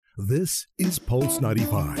This is Pulse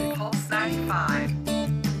 95. Pulse 95.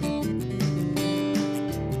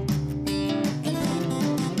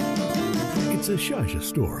 It's a Shasha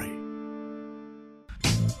story.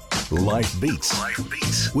 Life Beats. Life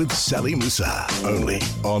Beats with Sally Musa. Only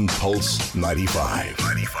on Pulse 95.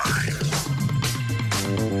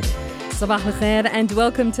 Sabah al-khair and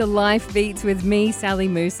welcome to Life Beats with me, Sally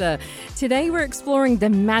Musa. Today we're exploring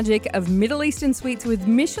the magic of Middle Eastern sweets with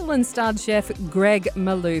Michelin-starred chef Greg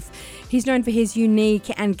Malouf. He's known for his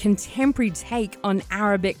unique and contemporary take on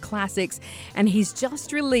Arabic classics, and he's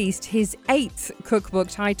just released his 8th cookbook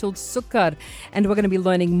titled Sukkar, and we're going to be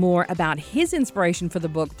learning more about his inspiration for the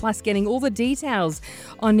book, plus getting all the details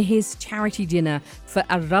on his charity dinner for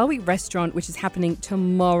Arawi restaurant, which is happening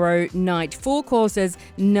tomorrow night. 4 courses,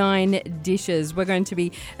 9 dishes. We're going to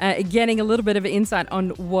be getting a little bit of insight on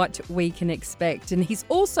what we can expect. And he's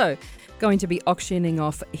also going to be auctioning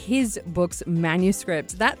off his book's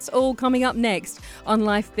manuscript. That's all coming up next on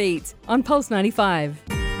Life Beats on Pulse 95.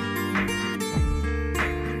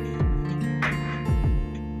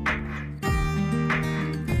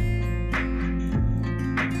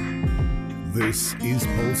 This is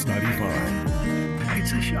Pulse 95.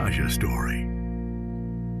 It's a Shasha story.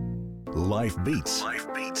 Life Beats.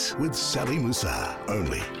 Life Beats with Sally Musa.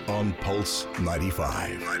 Only on Pulse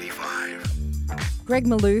 95. Greg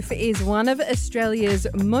Malouf is one of Australia's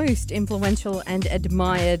most influential and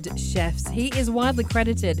admired chefs. He is widely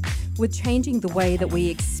credited with changing the way that we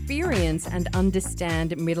experience and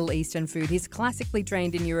understand Middle Eastern food. He's classically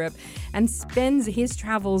trained in Europe and spends his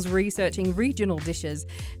travels researching regional dishes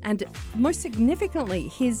and, most significantly,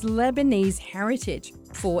 his Lebanese heritage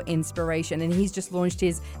for inspiration. And he's just launched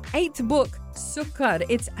his 8th book, Sukkar.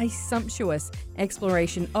 It's a sumptuous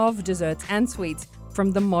exploration of desserts and sweets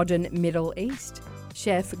from the modern Middle East.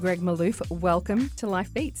 Chef Greg Malouf, welcome to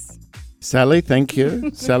Life Beats. Sally, thank you.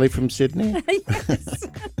 Sally from Sydney. Yes.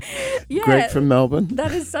 Yeah, Greg from Melbourne.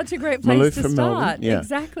 that is such a great place Malouf to from start. Melbourne, yeah.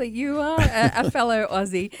 Exactly. You are a fellow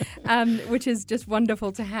Aussie, which is just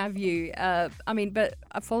wonderful to have you. But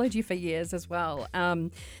I've followed you for years as well.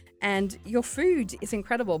 And your food is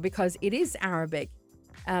incredible because it is Arabic.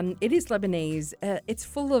 It is Lebanese. It's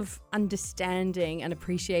full of understanding and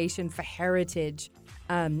appreciation for heritage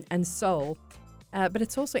and soul. But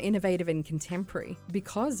it's also innovative and contemporary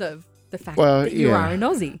because of the fact that you are an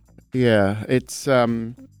Aussie. Yeah, it's.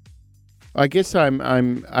 I guess I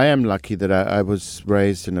am lucky that I was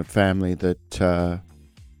raised in a family that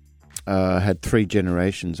had 3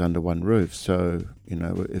 generations under one roof. So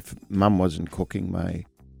if Mum wasn't cooking, my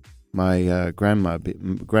grandmother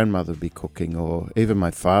would be cooking, or even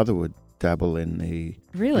my father would dabble in the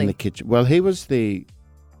kitchen. Well, he was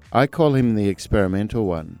I call him the experimental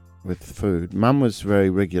one with food. Mum was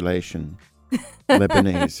very regulation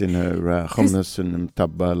Lebanese in her hummus and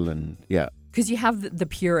mtabbal and Because you have the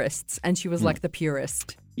purists, and she was like the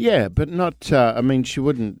purist. Yeah, but not. She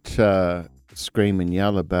wouldn't scream and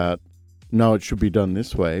yell about, no, it should be done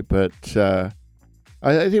this way. But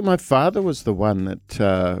I think my father was the one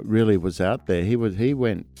that really was out there. He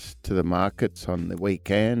went to the markets on the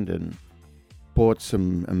weekend and bought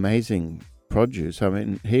some amazing produce. I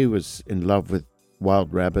mean, he was in love with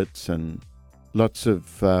wild rabbits and lots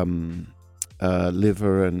of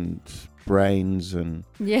liver and brains and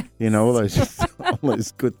all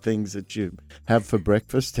those good things that you have for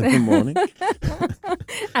breakfast in the morning.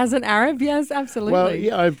 As an Arab, yes, absolutely. Well,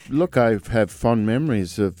 yeah, I have fond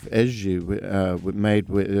memories of esjou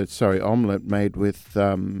omelette made with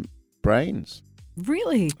brains.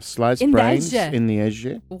 Really? Sliced in brains the esjou? In the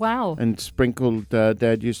esjou. Wow. And sprinkled.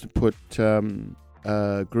 Dad used to put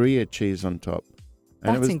Gruyere cheese on top.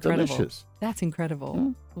 And That's it was incredible. delicious. That's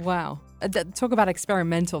incredible. Wow. Talk about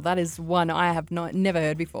experimental. That is one I have never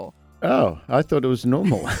heard before. Oh, I thought it was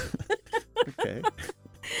normal. Okay.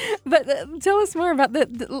 But tell us more about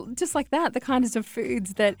just like that, the kinds of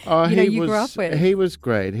foods that you grew up with. He was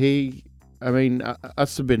great.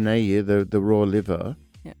 Asa Benaye, the raw liver,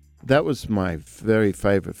 that was my very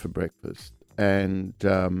favourite for breakfast. And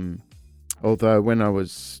although when I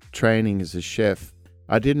was training as a chef,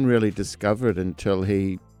 I didn't really discover it until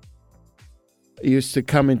he used to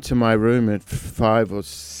come into my room at 5 or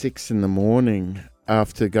 6 in the morning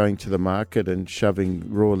after going to the market and shoving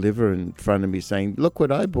raw liver in front of me saying, look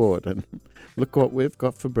what I bought and look what we've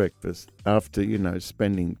got for breakfast, after,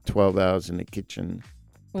 spending 12 hours in the kitchen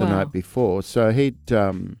the night before. So he'd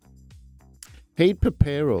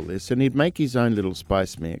prepare all this and he'd make his own little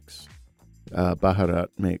spice mix, baharat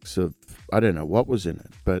mix of, I don't know what was in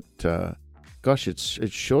it, but gosh, it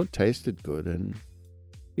sure tasted good. And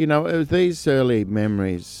these early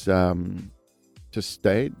memories just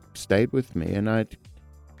stayed with me, and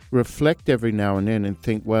reflect every now and then and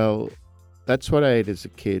think, well, that's what I ate as a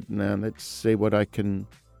kid. Now let's see if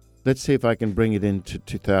I can bring it into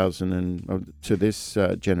 2000 and to this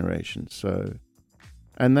generation. So,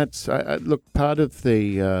 and that's look, part of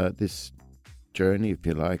the this journey, if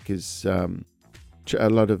you like, is a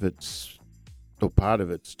lot of it's, or part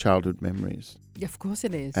of it's, childhood memories. Of course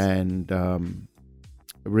it is. And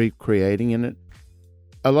recreating in it.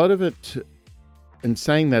 A lot of it, in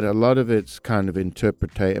saying that, a lot of it's kind of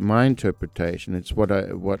my interpretation. It's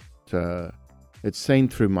it's seen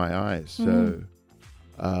through my eyes. So,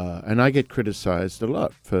 and I get criticized a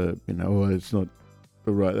lot for, it's not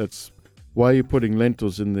right. That's why you're putting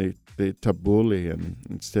lentils in the tabbouleh and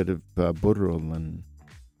instead of budrul. And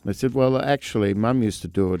I said, well, actually, Mum used to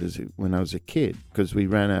do it when I was a kid, because we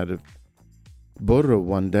ran out of budrul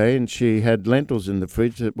one day and she had lentils in the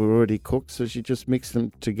fridge that were already cooked, so she just mixed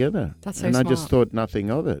them together. That's so and smart. I just thought nothing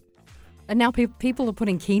of it. And now people are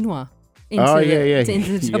putting quinoa into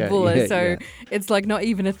the tabbouleh, so it's like not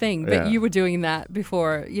even a thing. But you were doing that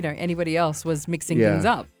before, anybody else was mixing things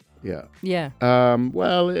up. Yeah. Yeah.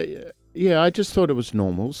 I just thought it was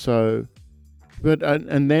normal. So, but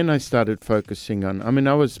and then I started focusing on. I mean,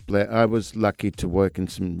 I was lucky to work in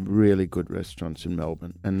some really good restaurants in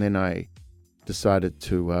Melbourne, and then I decided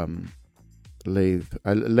to leave.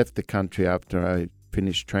 I left the country after I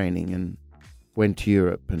finished training and went to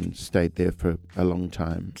Europe and stayed there for a long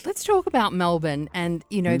time. Let's talk about Melbourne and,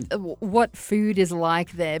 what food is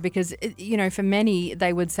like there, because, for many,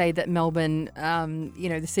 they would say that Melbourne,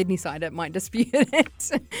 the Sydney side, it might dispute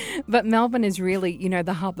it. But Melbourne is really,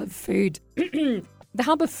 the hub of food. The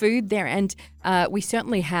hub of food there. And we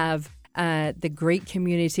certainly have the Greek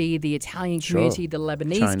community, the Italian community, the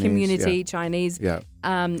Lebanese community, Chinese,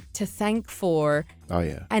 to thank for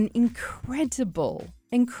an incredible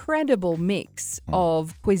mix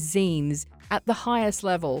of cuisines at the highest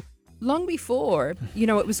level. Long before,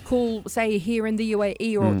 it was cool, say, here in the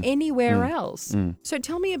UAE or anywhere else. So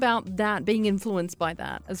tell me about that, being influenced by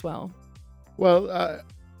that as well. Well,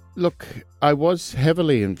 look, I was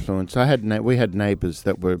heavily influenced. We had neighbours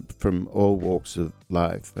that were from all walks of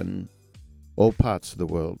life and all parts of the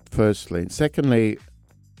world, firstly. And secondly,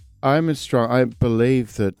 I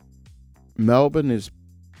believe that Melbourne is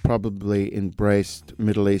probably embraced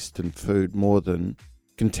Middle Eastern food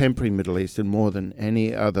contemporary Middle Eastern more than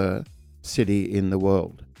any other city in the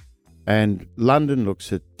world. And London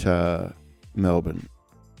looks at Melbourne.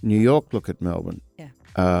 New York look at Melbourne. Yeah.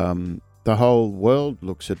 The whole world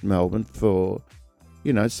looks at Melbourne for,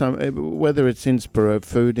 whether it's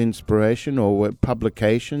food inspiration or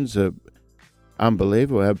publications are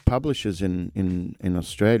unbelievable. Our publishers in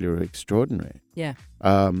Australia are extraordinary. Yeah.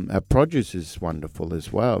 Our produce is wonderful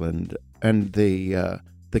as well, and the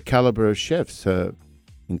caliber of chefs are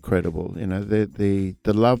incredible. The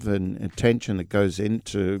love and attention that goes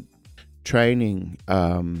into training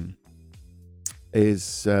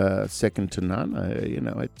is second to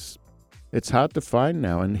none. It's hard to find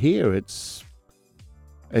now, and here it's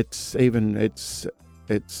a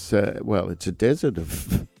desert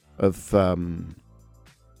of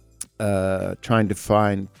trying to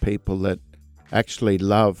find people that actually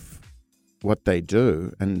love what they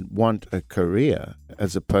do and want a career,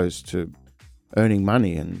 as opposed to earning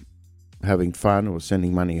money and having fun or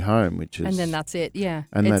sending money home, which is... And then that's it, yeah.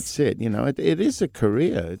 That's it. It is a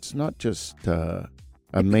career. It's not just a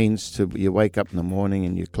means to... You wake up in the morning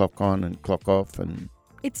and you clock on and clock off and...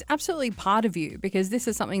 It's absolutely part of you, because this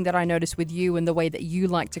is something that I notice with you and the way that you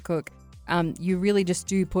like to cook. You really just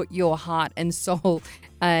do put your heart and soul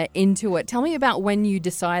into it. Tell me about when you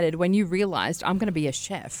realized, I'm going to be a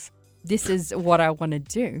chef. This is what I want to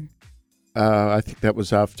do. I think that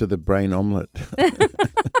was after the brain omelette.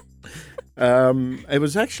 It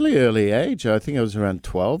was actually early age. I think I was around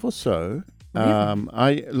 12 or so.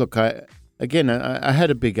 I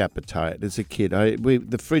had a big appetite as a kid.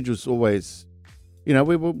 The fridge was always, we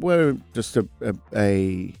were just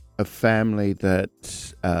a family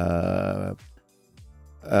that,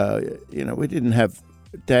 we didn't have...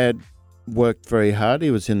 Dad worked very hard.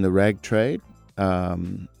 He was in the rag trade.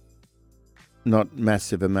 Not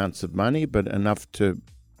massive amounts of money, but enough to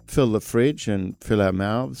fill the fridge and fill our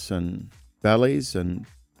mouths and bellies. And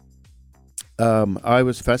I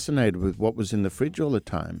was fascinated with what was in the fridge all the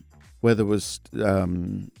time, whether it was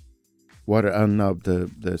the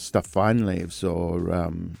stuffed vine leaves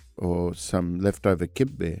or some leftover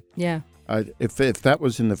kibbeh. Yeah. If that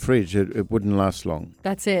was in the fridge, it wouldn't last long.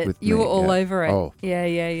 That's it. You were all over it. Oh. Yeah.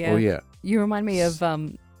 Oh, yeah. You remind me of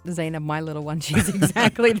Zainab, my little one. She's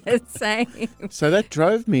exactly the same. So that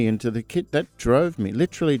drove me into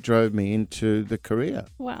literally drove me into the career.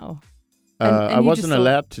 Wow. I wasn't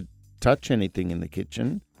allowed to touch anything in the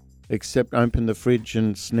kitchen except open the fridge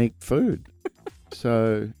and sneak food.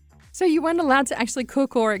 So you weren't allowed to actually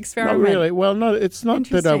cook or experiment? Not really. Well, no, it's not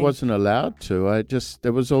that I wasn't allowed to. It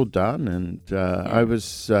was all done, and I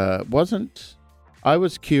was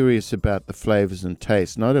curious about the flavors and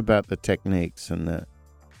taste, not about the techniques. And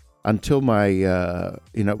until my,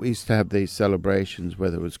 we used to have these celebrations,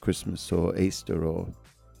 whether it was Christmas or Easter,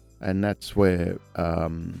 and that's where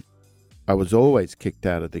I was always kicked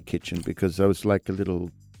out of the kitchen because I was like a little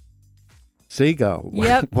seagull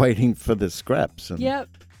waiting for the scraps. And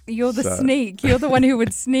You're the sneak. You're the one who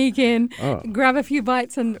would sneak in, grab a few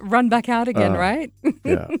bites, and run back out again, right?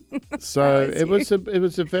 Yeah. So it was a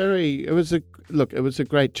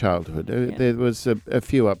great childhood. There was a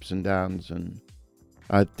few ups and downs, and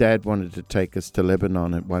Dad wanted to take us to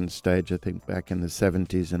Lebanon at one stage, I think back in the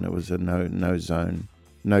 70s, and it was a no-go zone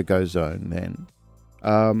then.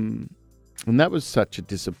 And that was such a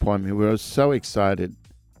disappointment. We were so excited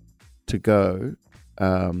to go.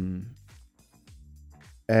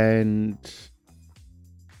 And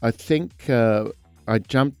I think I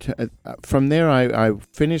jumped from there. I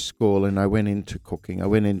finished school and I went into cooking. I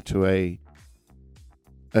went into an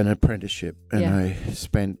apprenticeship, and I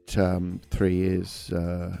spent 3 years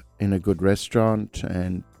in a good restaurant,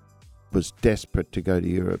 and was desperate to go to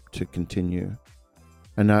Europe to continue.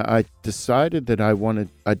 And I decided that I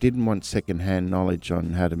didn't want secondhand knowledge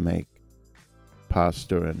on how to make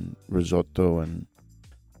pasta and risotto and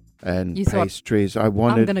pastries. I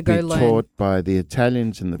wanted to be taught by the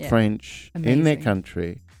Italians and the French in their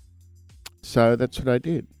country. So that's what I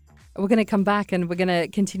did. We're going to come back and we're going to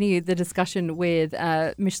continue the discussion with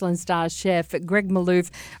Michelin star chef Greg Malouf,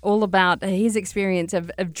 all about his experience of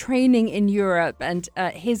training in Europe and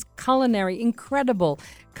his incredible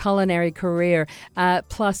culinary career.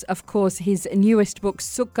 Plus, of course, his newest book,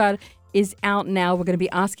 Sukkar, is out now. We're going to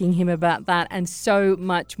be asking him about that and so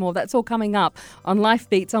much more. That's all coming up on Life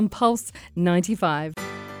Beats on Pulse 95.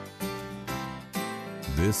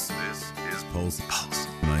 This is Pulse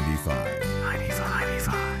 95.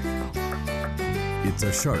 It's a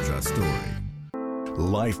Sharjah story.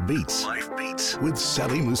 Life Beats with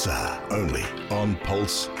Sally Musa. Only on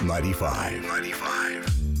Pulse 95.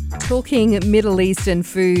 Talking Middle Eastern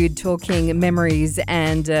food, talking memories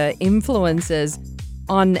and influences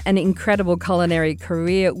on an incredible culinary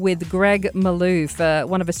career with Greg Malouf,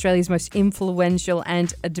 one of Australia's most influential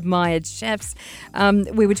and admired chefs.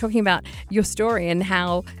 We were talking about your story and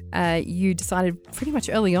how you decided pretty much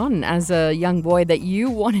early on as a young boy that you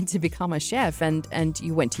wanted to become a chef, and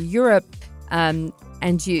you went to Europe and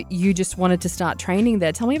you just wanted to start training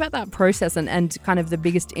there. Tell me about that process and kind of the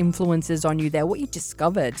biggest influences on you there, what you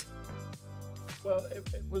discovered. Well, it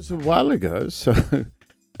was a while ago, so...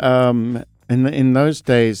 In those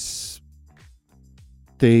days,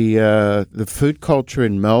 the food culture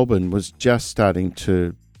in Melbourne was just starting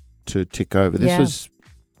to tick over. This was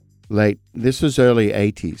late. This was early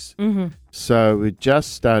 80s. Mm-hmm. So we're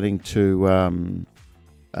just starting to,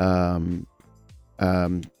 I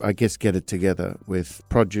guess, get it together with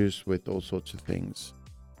produce, with all sorts of things,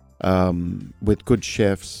 with good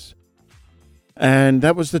chefs. And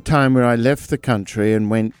that was the time where I left the country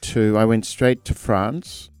and I went straight to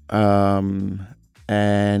France.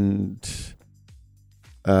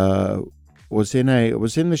 Was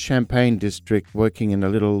in the Champagne district, working in a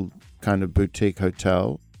little kind of boutique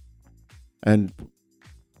hotel, and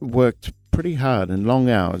worked pretty hard and long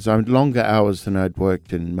hours. Longer hours than I'd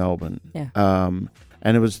worked in Melbourne. Yeah. And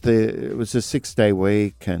it was a 6-day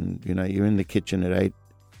week, and you're in the kitchen at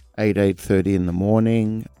 8:30 in the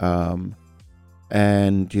morning.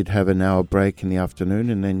 And you'd have an hour break in the afternoon,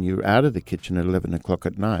 and then you're out of the kitchen at 11 o'clock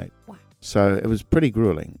at night. Wow. So it was pretty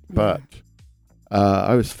grueling, but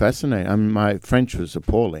I was fascinated. My French was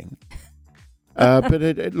appalling. But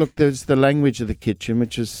look, there's the language of the kitchen,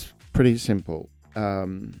 which is pretty simple.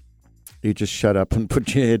 You just shut up and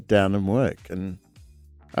put your head down and work. And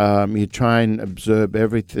you try and observe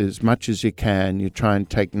everything as much as you can. You try and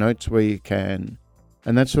take notes where you can.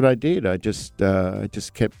 And that's what I did. I just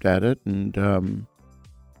kept at it, and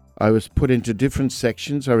I was put into different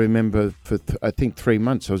sections. I remember for I think 3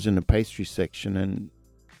 months I was in the pastry section, and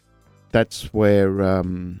that's where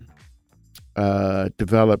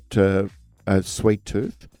developed a sweet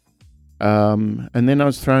tooth. And then I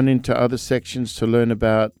was thrown into other sections to learn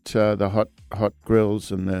about the hot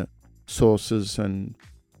grills and the sauces, and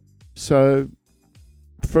so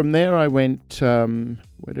from there I went.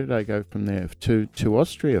 Where did I go from there? To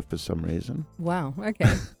Austria for some reason. Wow.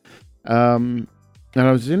 Okay. And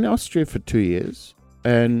I was in Austria for 2 years,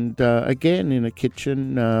 and again in a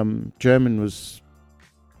kitchen. German was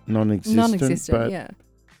non-existent, but yeah.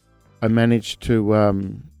 I managed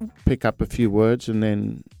to pick up a few words and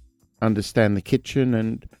then understand the kitchen.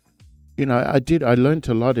 And I learned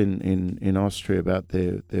a lot in Austria about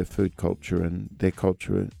their food culture and their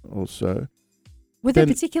culture also. Were there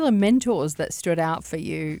particular mentors that stood out for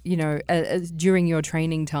you, during your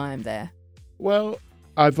training time there? Well,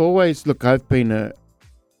 I've been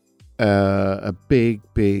a big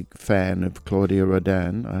fan of Claudia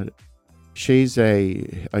Roden. She's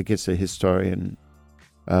I guess a historian.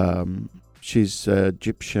 She's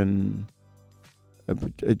Egyptian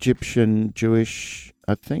Jewish,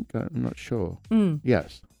 I think. I'm not sure.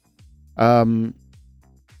 Yes.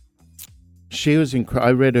 She was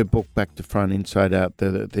I read her book back to front, inside out.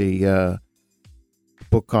 The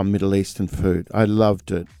book on Middle Eastern food. I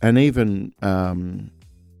loved it, and even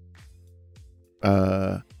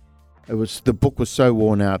the book was so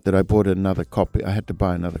worn out that I bought another copy. I had to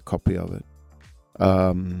buy another copy of it.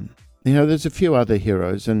 There's a few other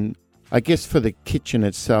heroes, and I guess for the kitchen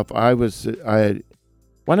itself, one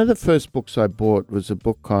of the first books I bought was a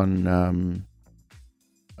book on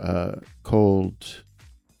called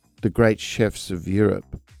The Great Chefs of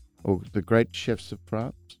Europe, or The Great Chefs of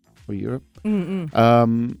France or Europe. And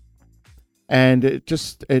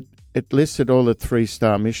it listed all the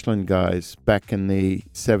 3-star Michelin guys back in the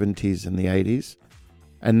 70s and the 80s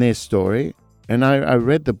and their story. And I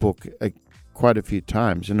read the book quite a few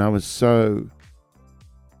times, and I was so,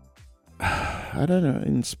 I don't know,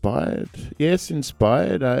 inspired. Yes,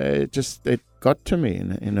 inspired. It got to me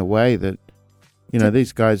in a way that,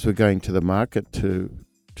 these guys were going to the market to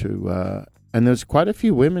and there was quite a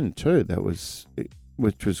few women too.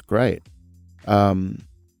 Which was great.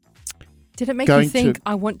 Did it make you think,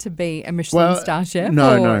 I want to be a Michelin star chef?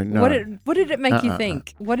 No. What did it make you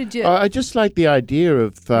think? What did you... I just like the idea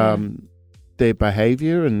of their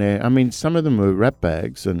behaviour and some of them were rat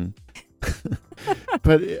bags and...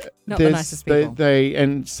 but not the nicest people.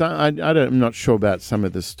 I'm not sure about some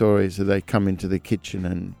of the stories that they come into the kitchen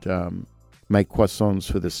and make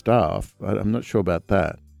croissants for the staff. I'm not sure about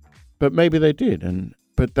that, but maybe they did.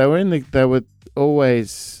 But they were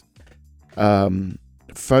always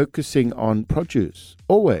focusing on produce.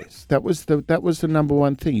 Always. That was the number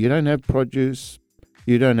one thing. You don't have produce,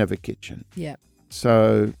 you don't have a kitchen. Yeah.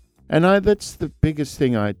 So, that's the biggest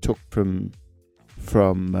thing I took from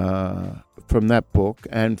that book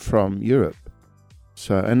and from Europe.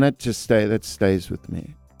 So, and that stays with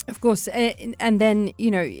me. Of course. And then,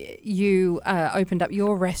 you opened up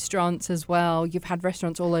your restaurants as well. You've had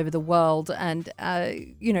restaurants all over the world and,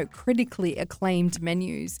 critically acclaimed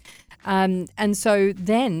menus. And so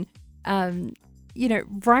then,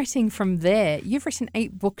 writing from there, you've written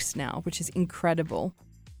 8 books now, which is incredible.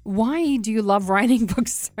 Why do you love writing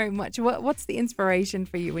books so much? What's the inspiration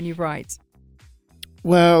for you when you write?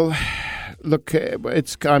 Well, look,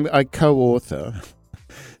 I co-author.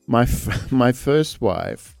 My first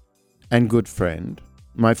wife and good friend,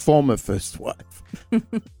 my former first wife.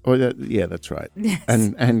 That's right. Yes.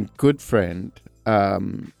 And good friend,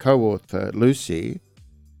 co-author Lucy.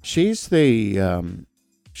 She's the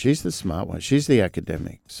smart one. She's the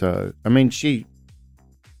academic. So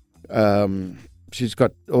she's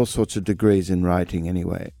got all sorts of degrees in writing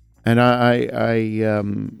anyway. And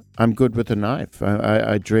I'm good with a knife.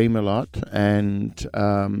 I dream a lot, and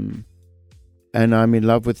I'm in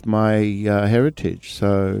love with my heritage.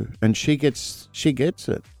 So, and she gets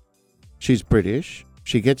it. She's British.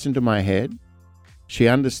 She gets into my head. She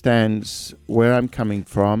understands where I'm coming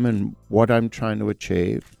from and what I'm trying to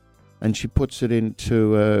achieve, and she puts it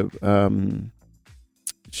into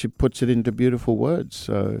beautiful words.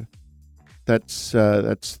 So that's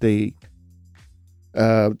the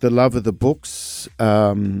love of the books,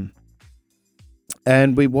 and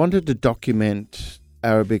we wanted to document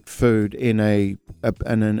Arabic food in a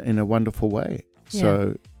wonderful way. Yeah.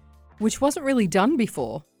 So, which wasn't really done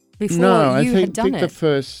before. No, I had done think it.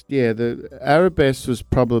 the Arabesque was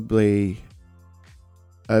probably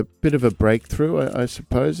a bit of a breakthrough, I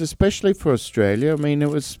suppose, especially for Australia. It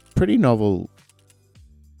was pretty novel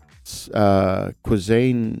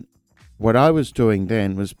cuisine. What I was doing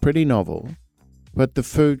then was pretty novel. But the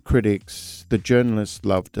food critics, the journalists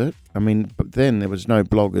loved it. But then there was no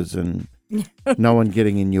bloggers and no one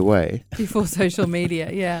getting in your way. Before social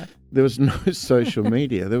media, yeah. There was no social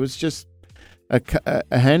media. There was just a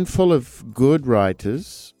handful of good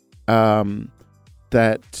writers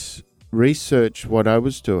that researched what I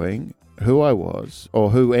was doing, who I was,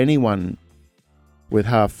 or who anyone with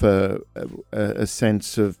half a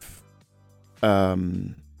sense of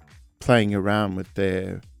playing around with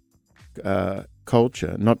their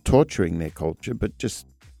culture, not torturing their culture, but just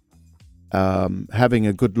having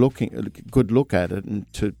a good look at it,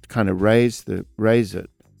 and to kind of raise it,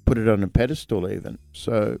 put it on a pedestal even.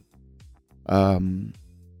 So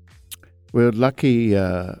we're lucky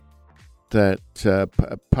that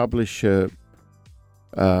publisher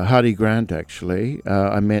Hardy Grant, actually,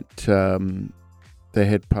 I met the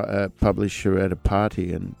head publisher at a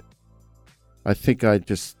party, and I think I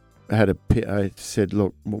just I said,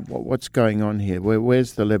 look, what's going on here?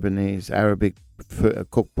 Where's the Lebanese Arabic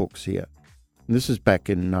cookbooks here? And this is back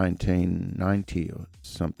in 1990 or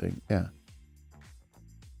something, yeah.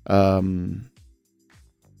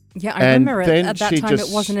 Yeah, I remember at that time it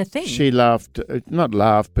wasn't a thing. She laughed, not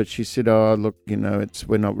laughed, but she said, "Oh, look,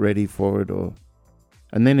 we're not ready for it."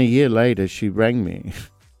 And then a year later, she rang me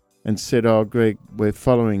and said, "Oh, Greg, we're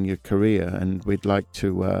following your career, and we'd like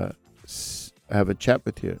to have a chat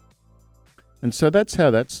with you." And so that's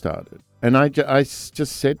how that started. And I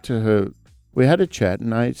just said to her, we had a chat,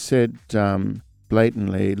 and I said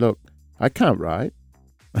blatantly, "Look, I can't write.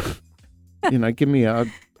 Give me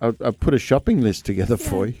I'll put a shopping list together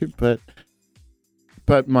for you." But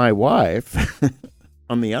my wife,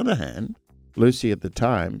 on the other hand, Lucy at the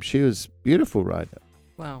time, she was a beautiful writer.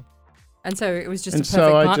 Wow. And so it was just a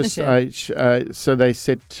perfect partnership. So they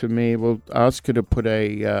said to me, "We'll ask her to put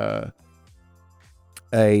a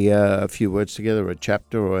few words together, a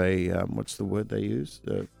chapter, or what's the word they use?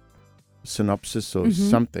 A synopsis or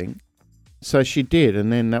something." So she did,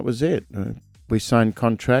 and then that was it. We signed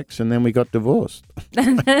contracts, and then we got divorced.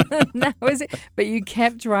 That was it. But you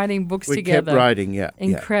kept writing books together. We kept writing, yeah.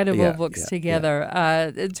 Incredible books together.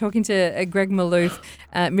 Yeah. Talking to Greg Malouf,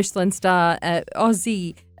 Michelin star,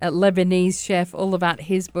 Aussie Lebanese chef, all about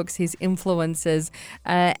his books, his influences.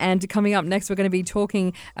 And coming up next, we're going to be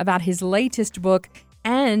talking about his latest book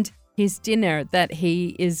and his dinner that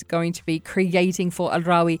he is going to be creating for Al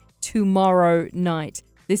Rawi tomorrow night.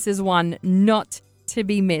 This is one not to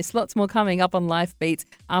be missed. Lots more coming up on Life Beats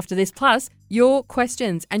after this, plus your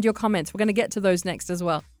questions and your comments. We're going to get to those next as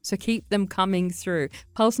well, so keep them coming through.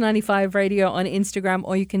 Pulse 95 Radio on Instagram,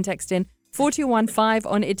 or you can text in 4215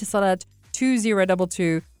 on Etisalat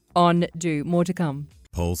 2022 on Do. More to come.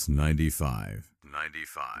 Pulse 95.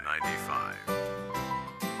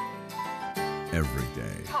 Every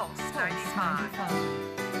day. Pulse 95.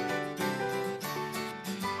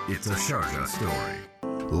 It's a Sharjah story.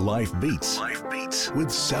 Life Beats with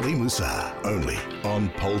Sally Musa, only on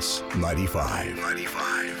Pulse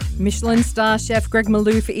 95. Michelin star chef Greg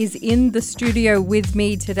Malouf is in the studio with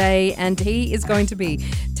me today, and he is going to be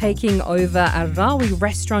taking over Al Rawi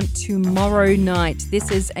restaurant tomorrow night. This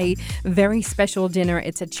is a very special dinner.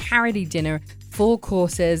 It's a charity dinner, 4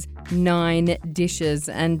 courses, 9 dishes,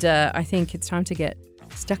 and I think it's time to get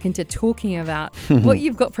stuck into talking about what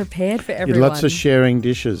you've got prepared for everyone. Lots of sharing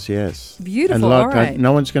dishes, yes. Beautiful, and all right.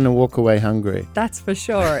 No one's going to walk away hungry. That's for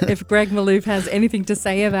sure, if Greg Malouf has anything to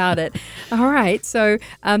say about it. All right, so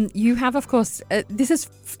you have, of course, this is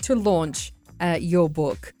to launch your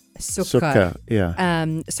book, Sukkah. Yeah.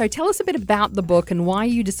 So tell us a bit about the book and why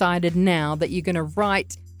you decided now that you're going to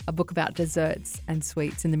write a book about desserts and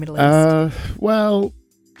sweets in the Middle East. Well,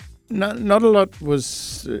 not a lot's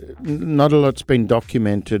been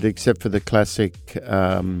documented except for the classic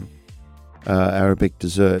Arabic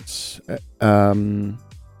desserts, and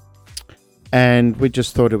we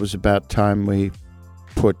just thought it was about time we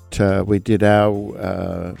did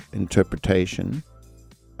our interpretation.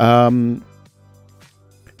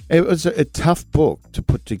 It was a tough book to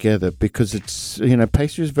put together because it's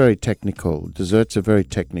pastry is very technical, desserts are very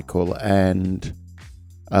technical, and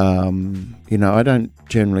I don't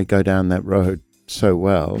generally go down that road so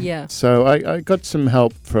well. Yeah. So I got some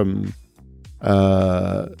help from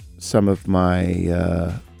some of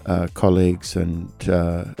my colleagues and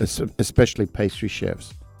especially pastry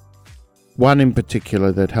chefs. One in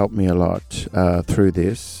particular that helped me a lot through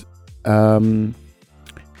this. But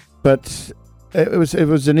it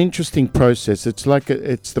was an interesting process. It's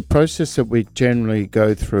it's the process that we generally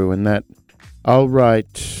go through, and that I'll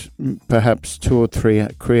write perhaps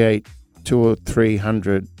create 200 or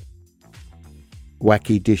 300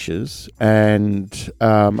 wacky dishes, and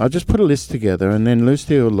I'll just put a list together, and then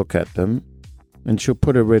Lucy will look at them, and she'll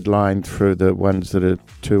put a red line through the ones that are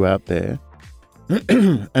too out there,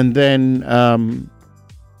 and then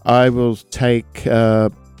I will take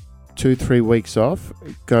 2-3 weeks off.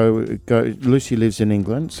 Go. Lucy lives in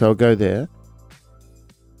England, so I'll go there.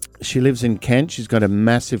 She lives in Kent. She's got a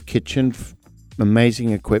massive kitchen.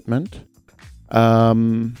 Amazing equipment,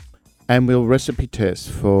 and we'll recipe test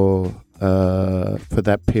for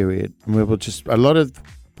that period. And we will just a lot of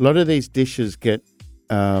these dishes get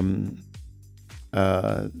they're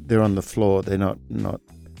on the floor. They're not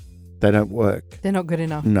they don't work. They're not good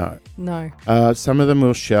enough. No. No. Some of them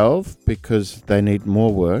will shelve because they need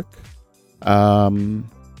more work. And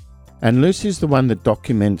Lucy's the one that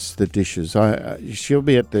documents the dishes. She'll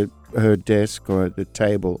be at her desk or at the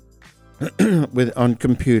table on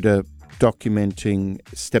computer documenting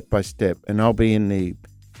step by step, and I'll be in the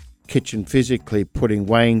kitchen physically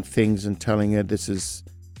weighing things and telling her this is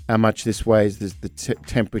how much this weighs, there's the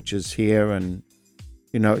temperatures here, and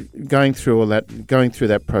going through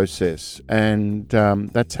that process, and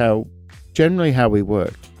that's generally how we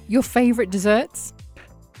work. Your favorite desserts?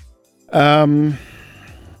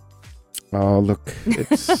 Oh, look,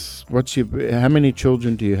 it's how many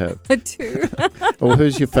children do you have? 2. Or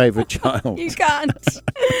who's your favorite child? You can't.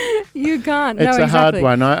 It's a hard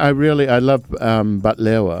one. I love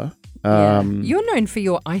baklava. You're known for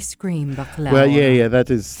your ice cream baklava. Well, yeah,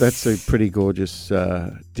 that's a pretty gorgeous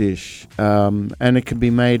dish, and it can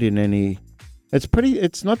be made in any.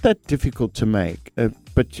 It's not that difficult to make,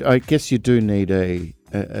 but I guess you do need an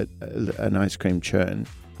ice cream churn,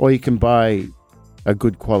 or you can buy a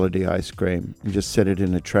good quality ice cream and just set it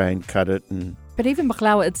in a tray and cut it. But even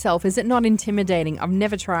baklava itself, is it not intimidating? I've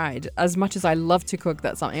never tried. As much as I love to cook,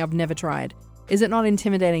 that's something I've never tried. Is it not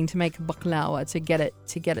intimidating to make baklava to get it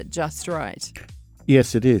just right?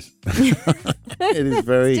 Yes, it is. It is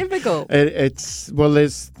very it's difficult.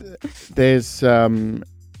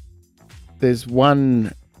 There's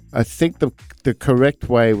one. I think the correct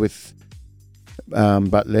way with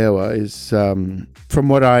baklava is, from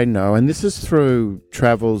what I know, and this is through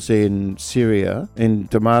travels in Syria, in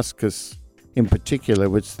Damascus in particular,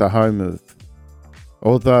 which is the home of.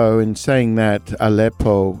 Although, in saying that,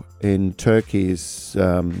 Aleppo in Turkey is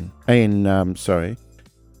there's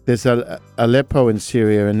Aleppo in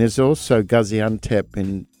Syria, and there's also Gaziantep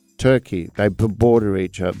in Turkey. They border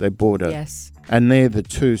each other. Yes. And they're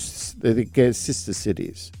the sister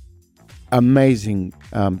cities. Amazing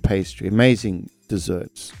pastry, amazing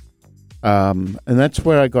desserts. And that's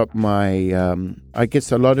where I got my, I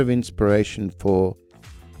guess, a lot of inspiration for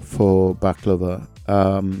baklava.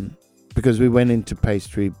 Because we went into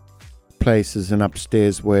pastry places and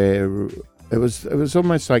upstairs where it was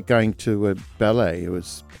almost like going to a ballet. It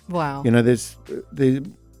was, wow. There's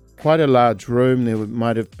quite a large room. There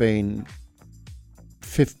might have been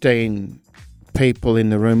 15 people in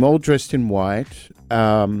the room, all dressed in white,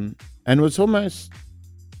 and it was almost.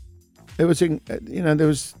 There was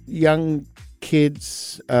young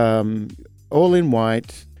kids, all in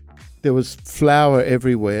white. There was flour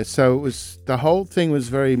everywhere, so the whole thing was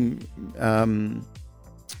very, what's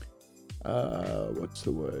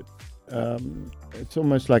the word? It's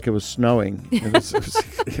almost like it was snowing.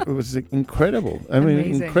 It was incredible. I mean,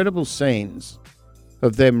 amazing. Incredible scenes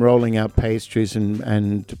of them rolling out pastries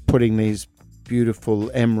and putting these beautiful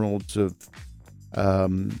emeralds of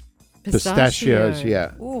pistachios.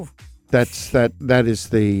 Yeah, ooh. That is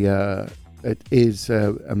it is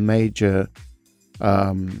a major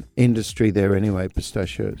industry there anyway,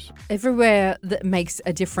 pistachios. Everywhere that makes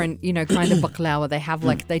a different, kind of baklava, they have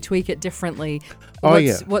they tweak it differently.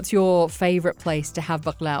 What's your favorite place to have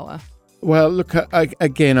baklava? Well, look,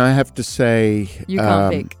 again, I have to say... You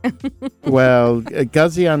can't pick. Well,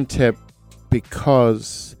 Gaziantep,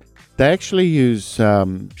 because they actually use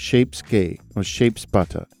sheep's ghee or sheep's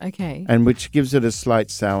butter. Okay. And which gives it a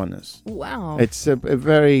slight sourness. Wow. It's a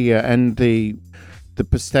very... and the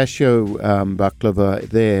pistachio baklava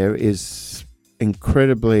there is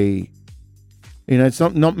incredibly... it's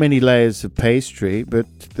not many layers of pastry, but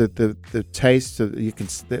the taste of...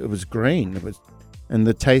 it was green. And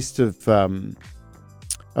the taste of the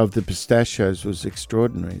pistachios was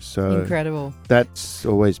extraordinary. So incredible. That's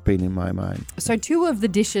always been in my mind. So 2 of the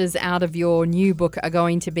dishes out of your new book are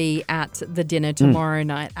going to be at the dinner tomorrow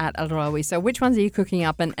night at Al Rawi. So which ones are you cooking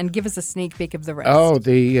up, and give us a sneak peek of the rest? Oh,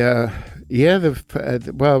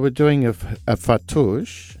 well, we're doing a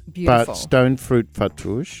fattoush. Beautiful. But stone fruit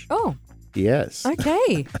fattoush. Oh. Yes.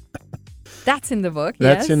 Okay. That's in the book,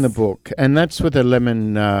 That's in the book. And that's with a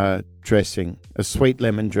lemon dressing, a sweet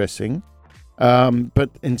lemon dressing. But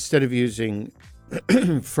instead of using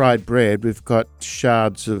fried bread, we've got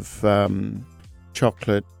shards of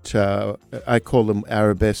chocolate. I call them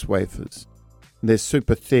arabesque wafers. They're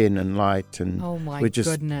super thin and light, and we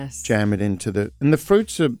just jam it into the... And the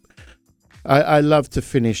fruits are... I love to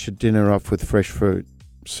finish a dinner off with fresh fruit.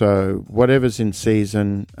 So whatever's in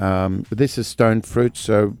season. This is stone fruit,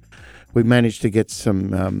 so... We managed to get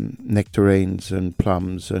some nectarines and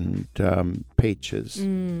plums and peaches.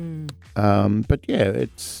 But yeah,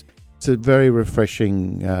 it's a very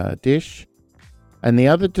refreshing dish. And the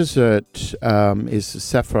other dessert is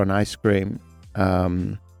saffron ice cream.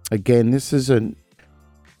 Again, this is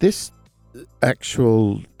the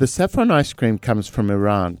saffron ice cream comes from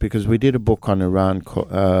Iran, because we did a book on Iran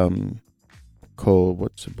called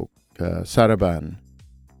what's the book? Saraban.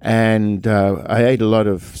 And I ate a lot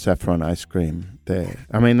of saffron ice cream there.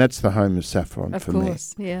 I mean, that's the home of saffron for me. Of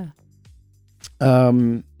course, yeah.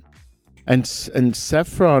 And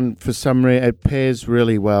saffron, for some reason, it pairs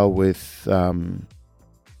really well with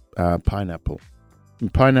pineapple.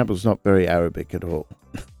 And pineapple's not very Arabic at all.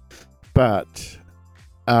 But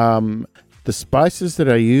the spices that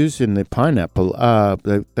I use in the pineapple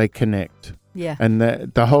they connect. Yeah. And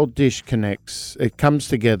the whole dish connects. It comes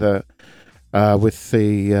together with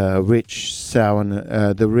the rich sour,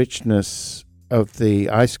 the richness of the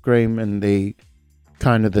ice cream and the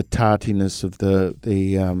kind of the tartiness of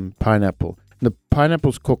the pineapple. The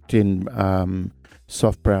pineapple's cooked in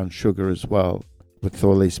soft brown sugar as well, with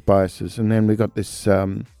all these spices. And then we got this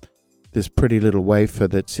this pretty little wafer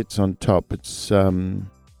that sits on top. It's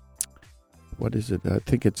what is it? I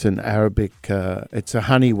think it's an Arabic. It's a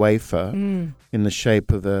honey wafer in the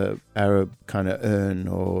shape of a Arab kind of urn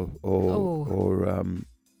or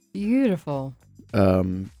beautiful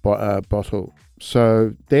bottle.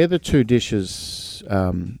 So they're the two dishes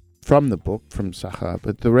from the book from Sahar.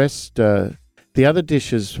 But the rest, the other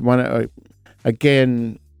dishes,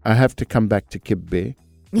 again, I have to come back to kibbe.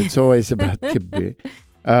 It's always about kibbe.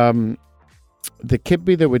 The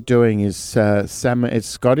kibbe that we're doing is salmon. It's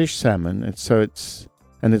Scottish salmon. It's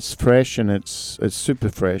fresh and it's super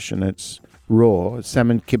fresh and it's raw.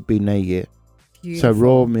 Salmon kibbe neye. So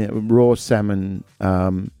raw salmon.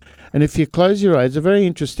 And if you close your eyes, it's a very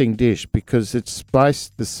interesting dish because it's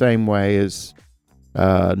spiced the same way as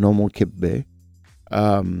normal kibbe.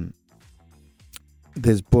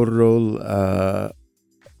 There's burrul.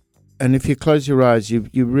 And if you close your eyes,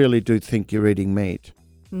 you really do think you're eating meat.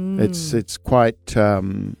 It's quite,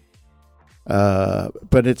 but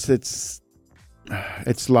it's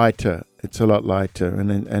lighter. It's a lot lighter,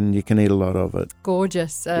 and you can eat a lot of it.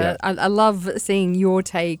 Gorgeous. Yeah. I love seeing your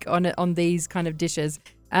take on these kind of dishes.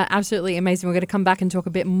 Absolutely amazing. We're going to come back and talk a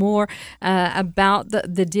bit more about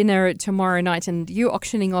the dinner tomorrow night, and you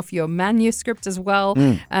auctioning off your manuscript as well.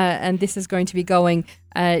 And this is going to be going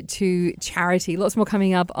to charity. Lots more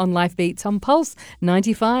coming up on Life Beats on Pulse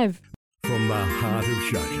 95. From the heart of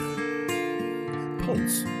Sharjah,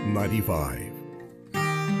 Pulse 95.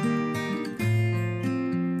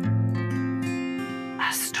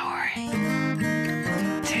 A story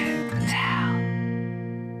to tell.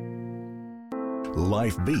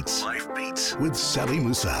 Life Beats. With Sally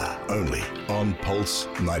Musa. Only on Pulse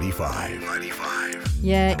 95.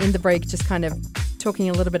 Yeah, in the break, just kind of talking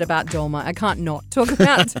a little bit about dolma. I can't not talk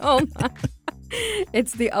about dolma.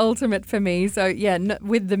 It's the ultimate for me. So yeah,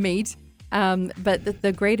 with the meat. But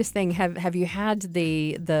the greatest thing, have you had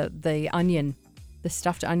the onion, the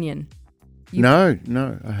stuffed onion? No,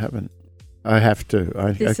 I haven't. I have to.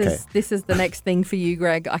 This is the next thing for you,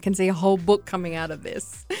 Greg. I can see a whole book coming out of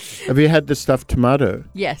this. Have you had the stuffed tomato?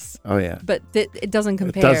 Yes. Oh yeah. But it doesn't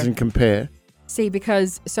compare. It doesn't compare. See,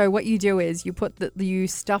 because so what you do is you you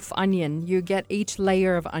stuff onion. You get each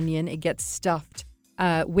layer of onion. It gets stuffed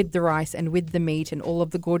with the rice and with the meat and all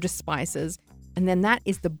of the gorgeous spices. And then that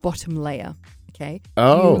is the bottom layer, okay?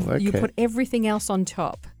 Okay. You put everything else on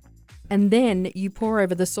top. And then you pour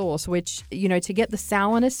over the sauce, which, to get the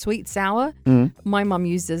sourness, sweet sour, my mum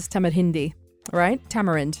uses tamarind, right?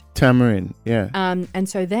 Tamarind, yeah. And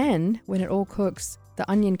so then when it all cooks, the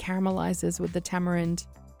onion caramelizes with the tamarind.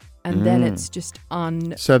 And then it's just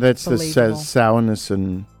unbelievable. So that's the sourness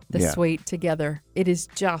and the sweet together. It is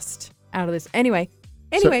just out of this. Anyway,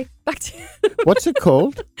 back to what's it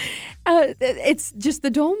called? It's just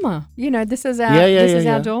the dolma. This is our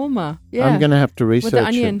our dolma. Yeah. I'm going to have to research with the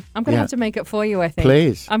onion. it. I'm going to have to make it for you, I think.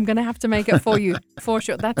 Please. I'm going to have to make it for you for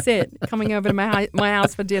sure. That's it. Coming over to my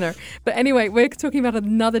house for dinner. But anyway, we're talking about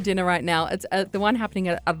another dinner right now. It's the one happening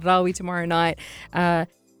at Rawi tomorrow night.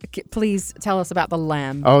 Please tell us about the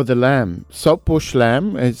lamb. Oh, the lamb. Saltbush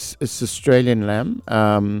lamb. It's Australian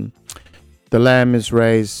lamb. The lamb is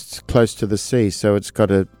raised close to the sea, so it's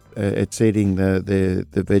got it's eating the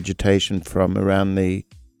vegetation from around the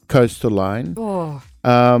coastal line. Oh.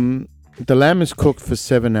 The lamb is cooked for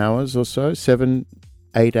 7 hours or so,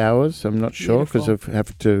 7-8 hours. I'm not sure because I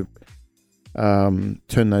have to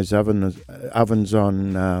turn those ovens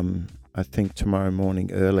on. I think tomorrow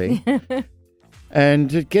morning early,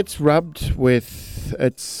 and it gets rubbed with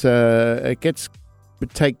We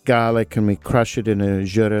take garlic and we crush it in a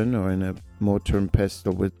jurin or in a mortar and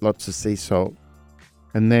pestle with lots of sea salt,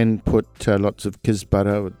 and then put lots of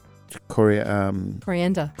kizbara,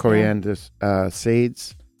 coriander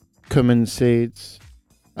seeds, cumin seeds,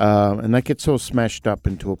 And that gets all smashed up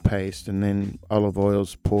into a paste, and then olive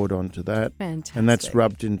oil's poured onto that. Fantastic. And that's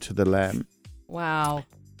rubbed into the lamb. Wow.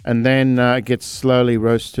 And then it gets slowly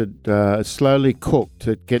roasted, slowly cooked.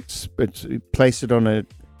 Place it on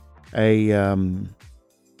a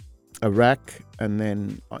rack, and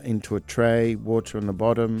then into a tray, water on the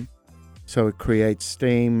bottom, so it creates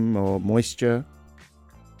steam or moisture.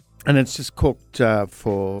 And it's just cooked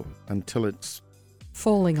until it's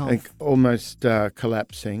falling off, almost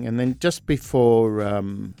collapsing. And then just before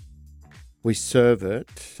we serve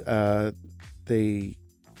it, the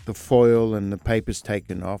foil and the paper's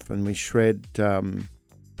taken off, and we shred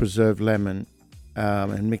preserved lemon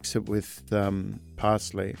and mix it with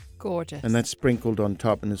parsley. Gorgeous. And that's sprinkled on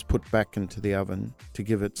top and is put back into the oven to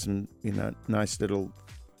give it some, nice little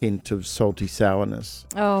hint of salty sourness.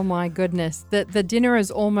 Oh my goodness. The dinner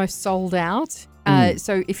is almost sold out.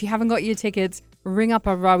 So if you haven't got your tickets, ring up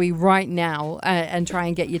Arawi right now and try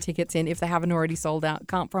and get your tickets in if they haven't already sold out.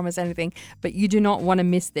 Can't promise anything, but you do not want to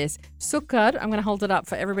miss this. Sukkar, I'm going to hold it up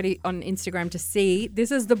for everybody on Instagram to see.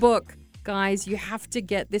 This is the book. Guys, you have to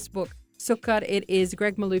get this book. Sukkar, it is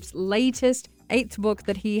Greg Malouf's latest 8th book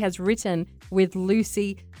that he has written with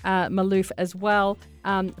Lucy Malouf as well.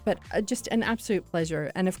 But just an absolute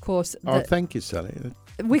pleasure. And of course... thank you, Sally.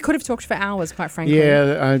 We could have talked for hours, quite frankly.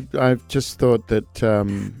 Yeah, I've just thought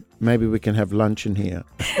that maybe we can have lunch in here.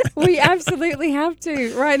 We absolutely have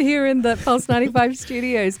to, right here in the Pulse 95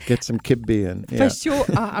 studios. Get some kibbeh in. For sure.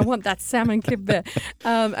 I want that salmon kibbeh.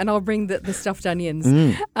 And I'll bring the stuffed onions.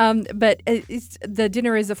 But the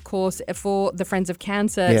dinner is, of course, for the Friends of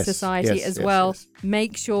Cancer Society as well. Yes.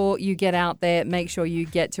 Make sure you get out there. Make sure you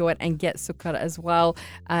get to it and get sukkar as well.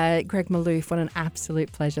 Greg Malouf, what an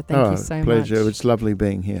absolute pleasure. Thank you so much. Pleasure. It's lovely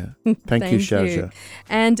being here. Thank you, Sharjah.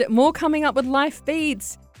 And more coming up with Life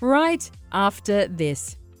Beats right after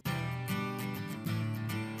this.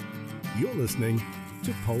 You're listening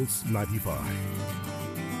to Pulse 95.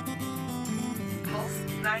 Pulse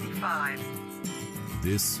 95.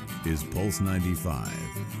 This is Pulse 95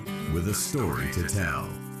 with a story to tell.